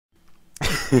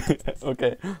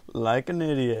Okay, like an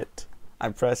idiot, I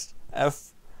pressed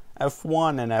F1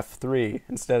 and F3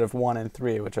 instead of 1 and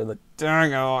 3, which are the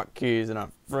dang hotkeys, and I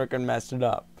freaking messed it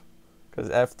up. Because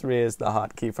F3 is the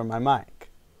hotkey for my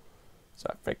mic. So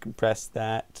I freaking pressed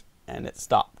that, and it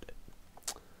stopped it.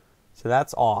 So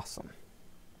that's awesome.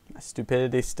 My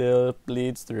stupidity still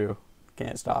bleeds through.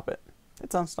 Can't stop it.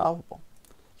 It's unstoppable.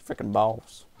 It's freaking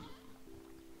balls.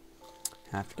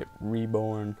 I have to get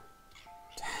reborn.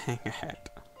 Dang it.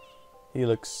 He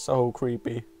looks so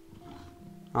creepy.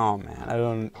 Oh man, I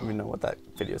don't even know what that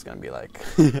video is gonna be like.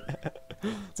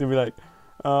 It's gonna be like,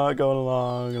 going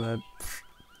along and then,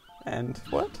 and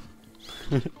what?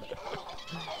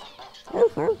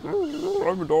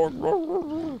 I'm a dog.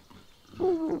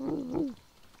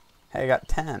 Hey, I got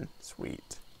 10.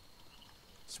 Sweet.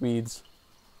 Swedes.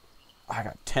 I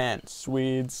got 10.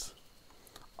 Swedes.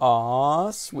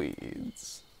 Aw,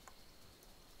 Swedes.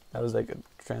 That was like a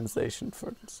translation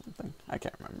for something. I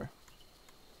can't remember.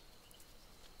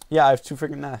 Yeah, I have 2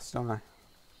 freaking nests, don't I?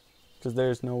 Because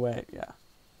there's no way. Yeah.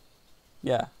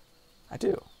 Yeah, I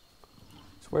do.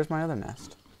 So where's my other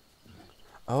nest?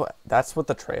 Oh, that's what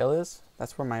the trail is?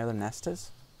 That's where my other nest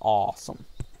is? Awesome.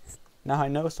 Now I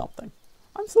know something.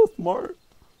 I'm so smart.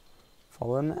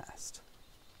 Follow the nest.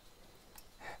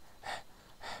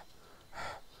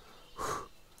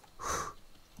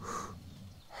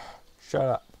 Shut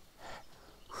up.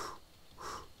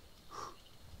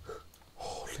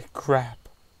 Holy crap.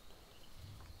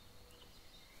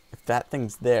 If that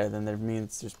thing's there, then that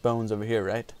means there's bones over here,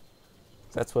 right?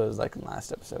 That's what it was like in the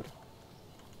last episode.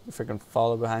 You freaking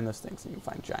follow behind those things and you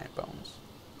find giant bones.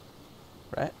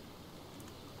 Right?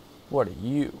 What are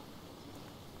you?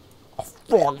 A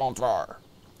frog monster!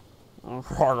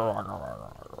 What's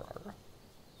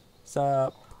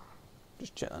up?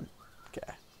 Just chilling.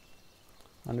 Okay.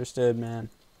 Understood, man.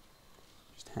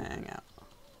 Just hang out.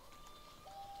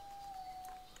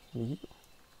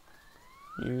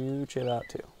 You chill out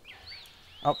too.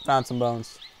 Oh, found some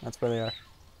bones. That's where they are.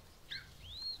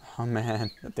 Oh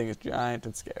man, that thing is giant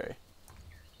and scary.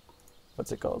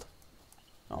 What's it called?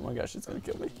 Oh my gosh, it's gonna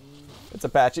kill me. It's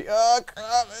Apache. Oh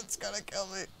crap, it's gonna kill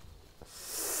me.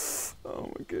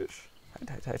 Oh my gosh.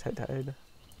 Hide.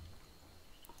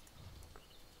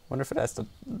 Wonder if it has to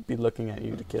be looking at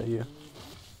you to kill you.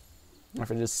 Or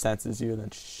if it just senses you and then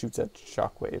shoots at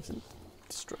shockwaves and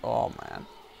destroy. Oh man.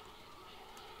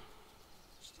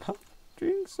 Stop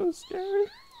being so scary.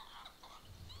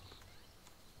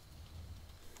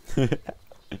 Look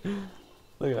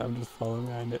at I'm just following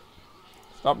behind it.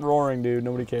 Stop roaring, dude.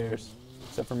 Nobody cares.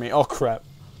 Except for me. Oh crap.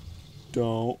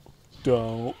 Don't.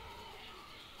 Okay.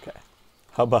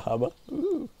 Hubba.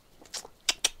 Ooh.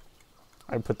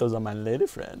 I put those on my lady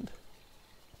friend.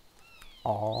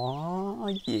 Aw,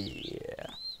 yeah.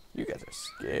 You guys are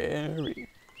scary.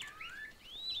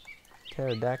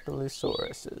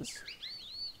 Pterodactylosauruses.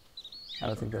 I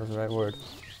don't think that was the right word.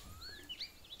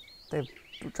 They have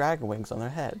dragon wings on their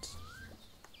heads.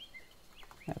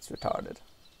 That's retarded.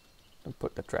 Don't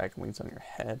put the dragon wings on your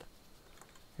head.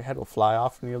 Your head will fly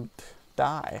off and you'll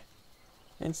die.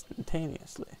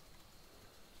 Instantaneously.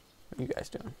 What are you guys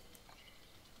doing?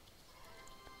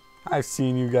 I've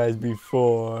seen you guys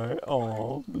before.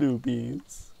 Oh, blue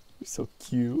beans. You're so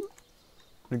cute.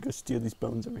 I'm gonna go steal these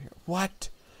bones over here. What?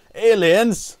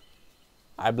 Aliens?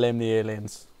 I blame the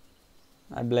aliens.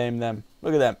 I blame them.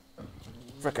 Look at them.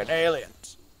 Frickin'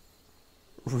 aliens.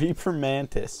 Reaper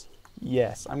Mantis.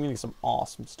 Yes, I'm getting some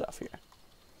awesome stuff here.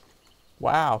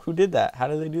 Wow, who did that? How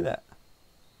did they do that?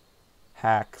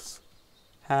 Hacks.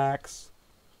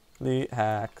 Elite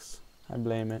hacks. I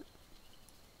blame it.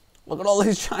 Look at all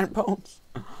these giant bones.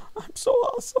 I'm so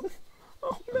awesome.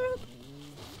 Oh man.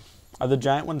 Are the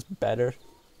giant ones better?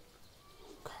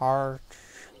 Carter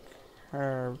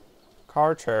Bear.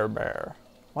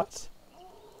 What?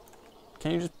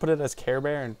 Can't you just put it as Care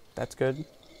Bear and that's good?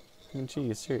 I mean,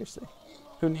 geez, seriously.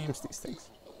 Who names these things?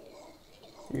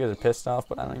 You guys are pissed off,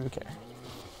 but I don't even care.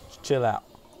 Just chill out.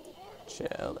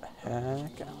 Chill the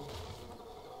heck out.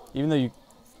 Even though you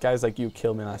guys like you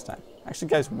killed me last time. Actually,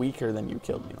 guys weaker than you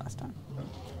killed me last time.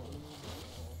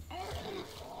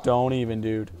 Don't even,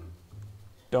 dude.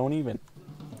 Don't even.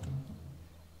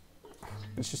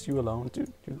 It's just you alone,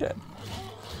 dude. You're dead.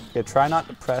 Okay, try not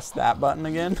to press that button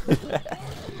again.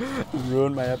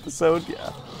 Ruin my episode?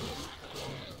 Yeah.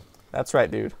 That's right,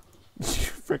 dude. You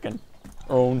freaking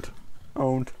owned.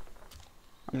 I'm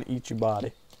gonna eat your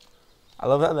body. I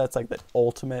love how that's like the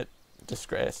ultimate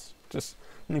disgrace. Just,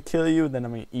 I'm gonna kill you, then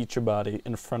I'm gonna eat your body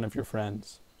in front of your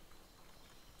friends.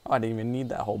 Oh, I didn't even need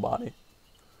that whole body.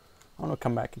 I'm gonna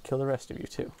come back and kill the rest of you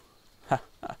too.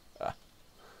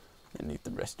 and eat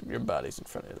the rest of your bodies in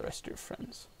front of the rest of your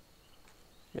friends.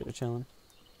 You guys are chilling.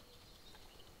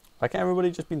 Why can't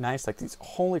everybody just be nice like these?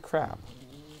 Holy crap.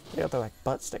 They got their like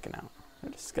butt sticking out.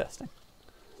 They're disgusting.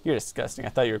 You're disgusting. I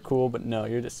thought you were cool, but no,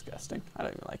 you're disgusting. I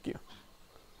don't even like you.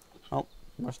 Oh,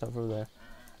 more stuff over there.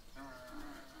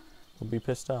 We'll be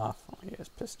pissed off. Oh, he is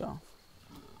pissed off.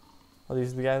 Oh,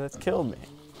 these are the guy that's killed me.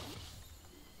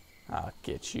 I'll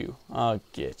get you. I'll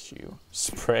get you.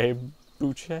 Spray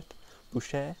Boucher?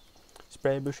 Boucher?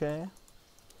 Spray Boucher?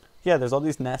 Yeah, there's all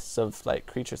these nests of like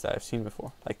creatures that I've seen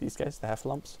before. Like these guys, the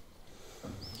half-lumps.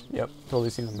 Yep, totally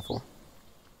seen them before.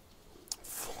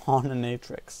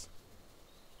 Faunanatrix.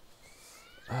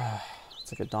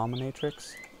 It's like a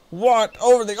dominatrix. What?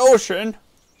 Over the ocean?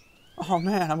 Oh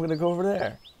man, I'm gonna go over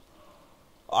there.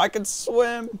 I can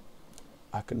swim.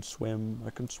 I can swim. I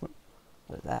can swim.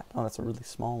 What is that? Oh, that's a really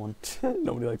small one.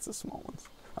 Nobody likes the small ones.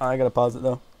 Alright, I gotta pause it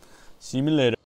though. See me later.